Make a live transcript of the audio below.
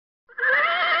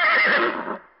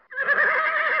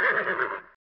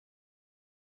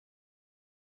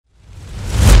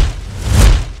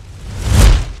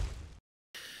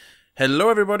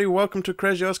Hello everybody, welcome to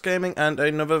Crazy Horse Gaming and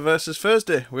another Versus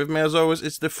Thursday. With me as always,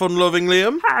 it's the fun-loving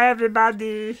Liam. Hi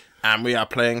everybody! And we are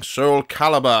playing Soul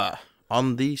Calibur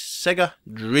on the Sega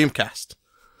Dreamcast.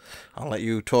 I'll let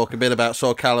you talk a bit about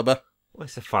Soul Calibur. Well,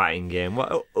 it's a fighting game.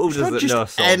 Who It's doesn't not just know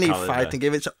Soul any Calibur? fighting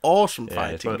game, it's an awesome Yeah,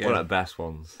 fighting it's game. one of the best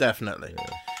ones. Definitely. Yeah.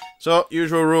 So,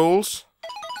 usual rules.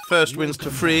 First wins to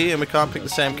free, and we can't pick the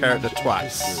same character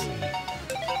twice.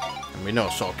 And we know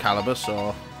Soul Calibur,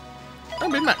 so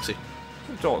that'll be Maxi.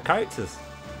 What characters?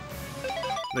 I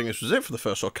think this was it for the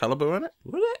first Soul Calibur, wasn't it?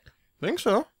 Would it? I think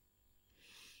so.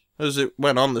 As it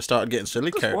went on, they started getting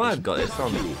silly characters. Well, I've got this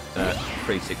on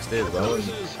 360 as well.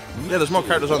 Yeah, there's more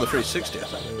characters on the 360,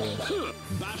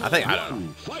 I think. I don't know.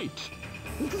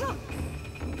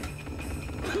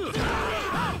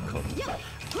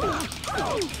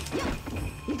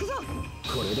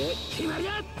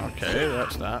 Okay,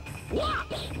 that's that.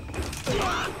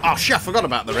 Oh shit, I forgot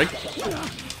about the ring.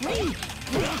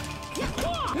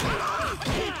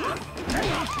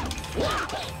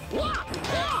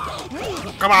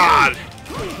 Come on!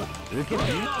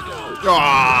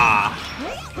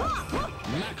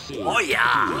 Oh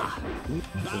yeah!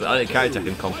 It's the only character I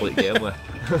can complete the game with.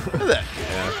 Is it?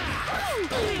 Yeah.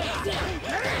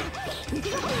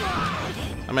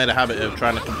 I made a habit of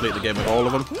trying to complete the game with all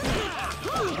of them.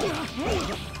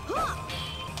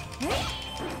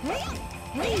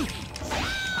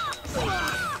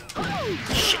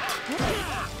 Shit.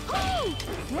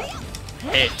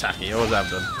 Hate tacky, always have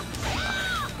done.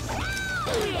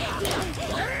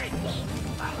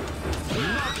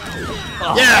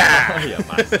 Oh, yeah! You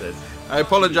bastard. I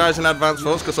apologise in advance,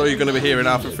 folks, because all you're going to be hearing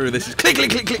halfway through this is click,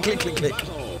 click, click, click, click, click, click.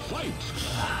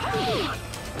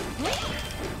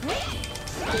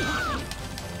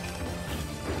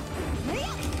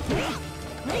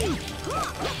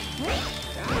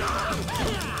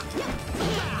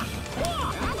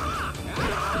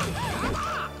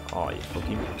 Oh, you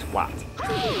fucking twat.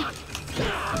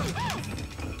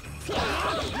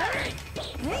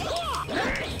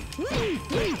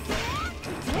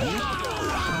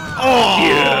 Oh!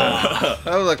 Yeah.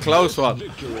 That was a close one.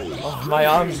 Oh, my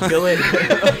arm's going.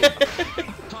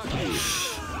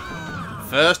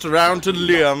 First round to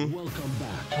Liam.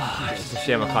 It's a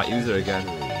shame I can't use her again.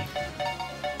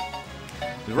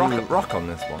 There's rock on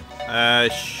this one.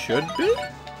 Should be?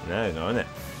 No, isn't it?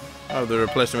 Oh, they're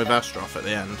replacing with Astroth at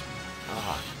the end.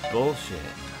 Ah, bullshit.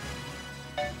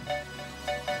 I'll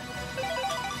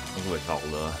go with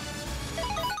Valor.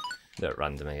 Do it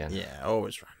random again. Yeah,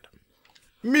 always random.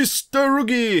 Mr.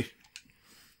 Roogie!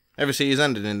 Ever see his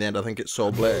ending in the end? I think it's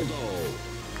Soul Blade.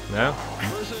 No?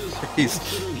 He's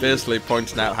basically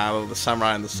pointing out how the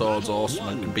samurai and the sword's awesome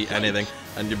and can beat anything,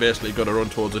 and you basically got to run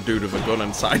towards a dude with a gun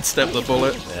and sidestep the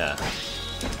bullet. Yeah.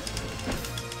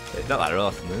 It's not that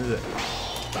awesome, is it?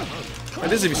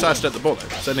 It is if you sidestep the bullet,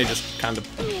 so then he just kind of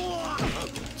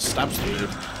stabs the dude.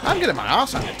 I'm getting my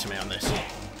arse handed to me on this.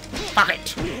 Fuck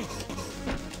it!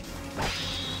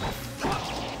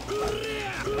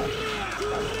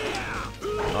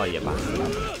 Oh, you bastard.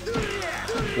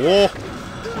 Whoa!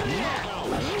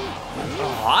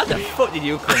 Oh, how the fuck did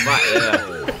you come back there?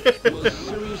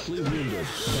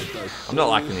 I'm not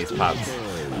liking these pads.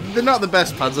 They're not the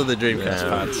best pads of the Dreamcast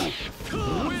pads.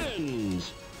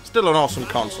 Still an awesome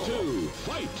console.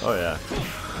 Oh, yeah.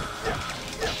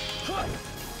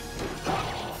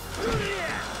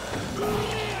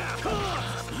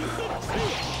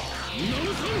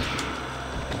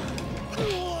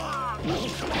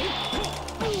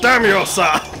 Damn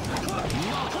yourself!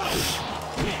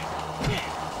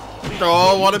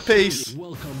 Oh, what a piece!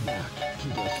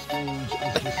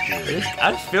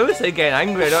 I just feel this thing getting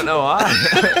angry, I don't know why.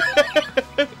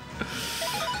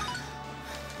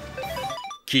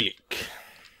 Kilik.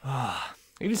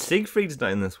 Even Siegfried's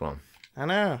not in this one. I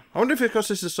know. I wonder if it's because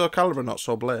this is Soul Calibur, not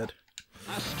Soul Blade.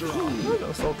 Oh,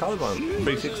 got Soul Calibur on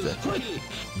 360.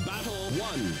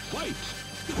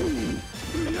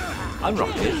 I'm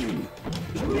Rocket.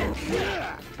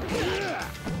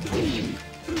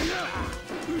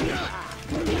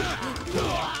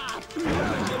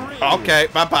 Okay,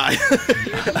 bye-bye.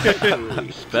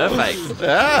 Perfect.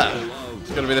 Yeah. It's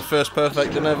going to be the first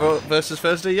perfect in ever Versus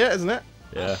Thursday yet, isn't it?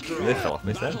 Yeah. They fell off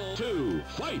me then.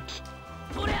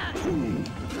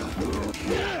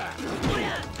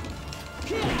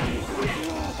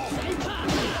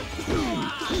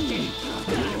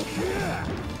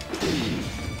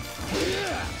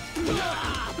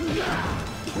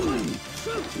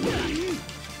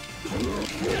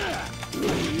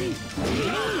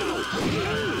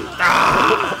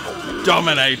 Ah!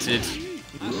 Dominated.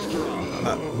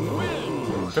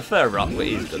 Prefer Rock, but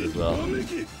he's good as well.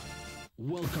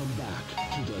 Welcome back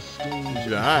to the stage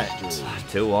Right.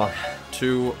 2-1.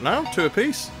 2. No, 2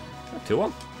 apiece.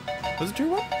 2-1. Was it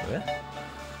 2-1? Yeah.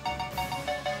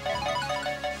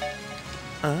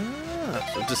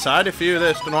 Ah, so decided for you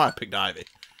this. Don't know why I picked Ivy.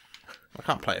 I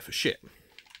can't play it for shit.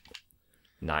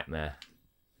 Nightmare.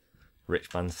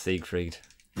 Rich man's Siegfried.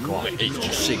 Quite. It's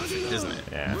just Siegfried, isn't it?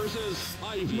 Yeah.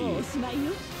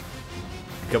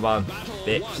 Come on,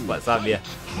 bitch. Let's have you.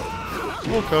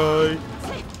 Okay.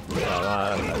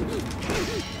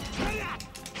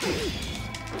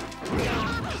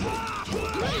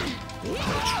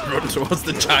 Run towards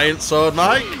the giant sword,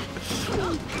 Mike.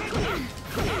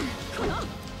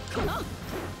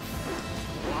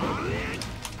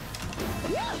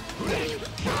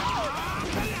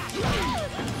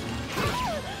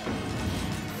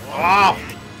 Wow.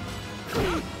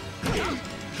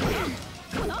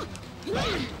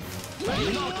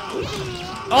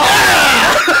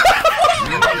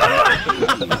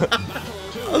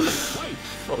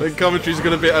 The commentary's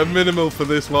going to be a minimal for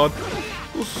this one.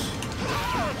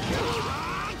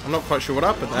 I'm not quite sure what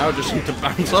happened there. I just seemed to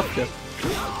bounce off you.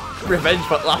 Revenge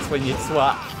but last when you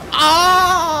swat.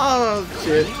 Ah,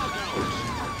 shit.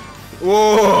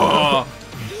 Whoa.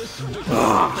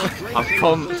 I'm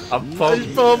pumped. I'm pumped.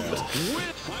 It's pumped.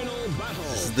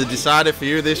 This is the decider for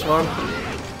you, this one.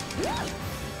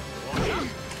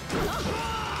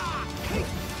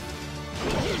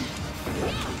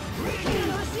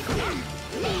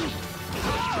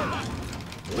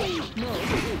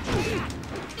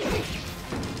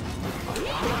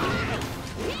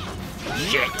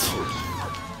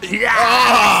 Shit. Yeah!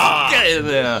 Oh, Get in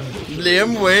there.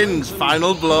 Liam wins.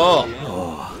 Final blow.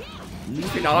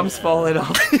 Your arm's falling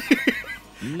off.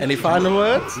 Any final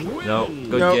words? No.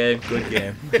 Good Nope. game. Good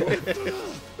game.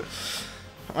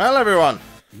 Well, everyone,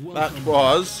 that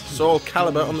was Soul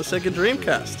Calibur on the Sega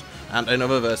Dreamcast and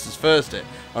another Versus Thursday.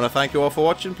 I want to thank you all for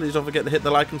watching. Please don't forget to hit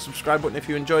the like and subscribe button if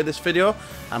you enjoyed this video,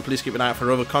 and please keep an eye out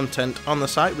for other content on the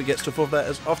site. We get stuff up there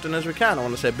as often as we can. I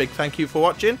want to say a big thank you for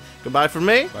watching. Goodbye from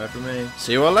me. Bye from me.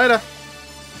 See you all later.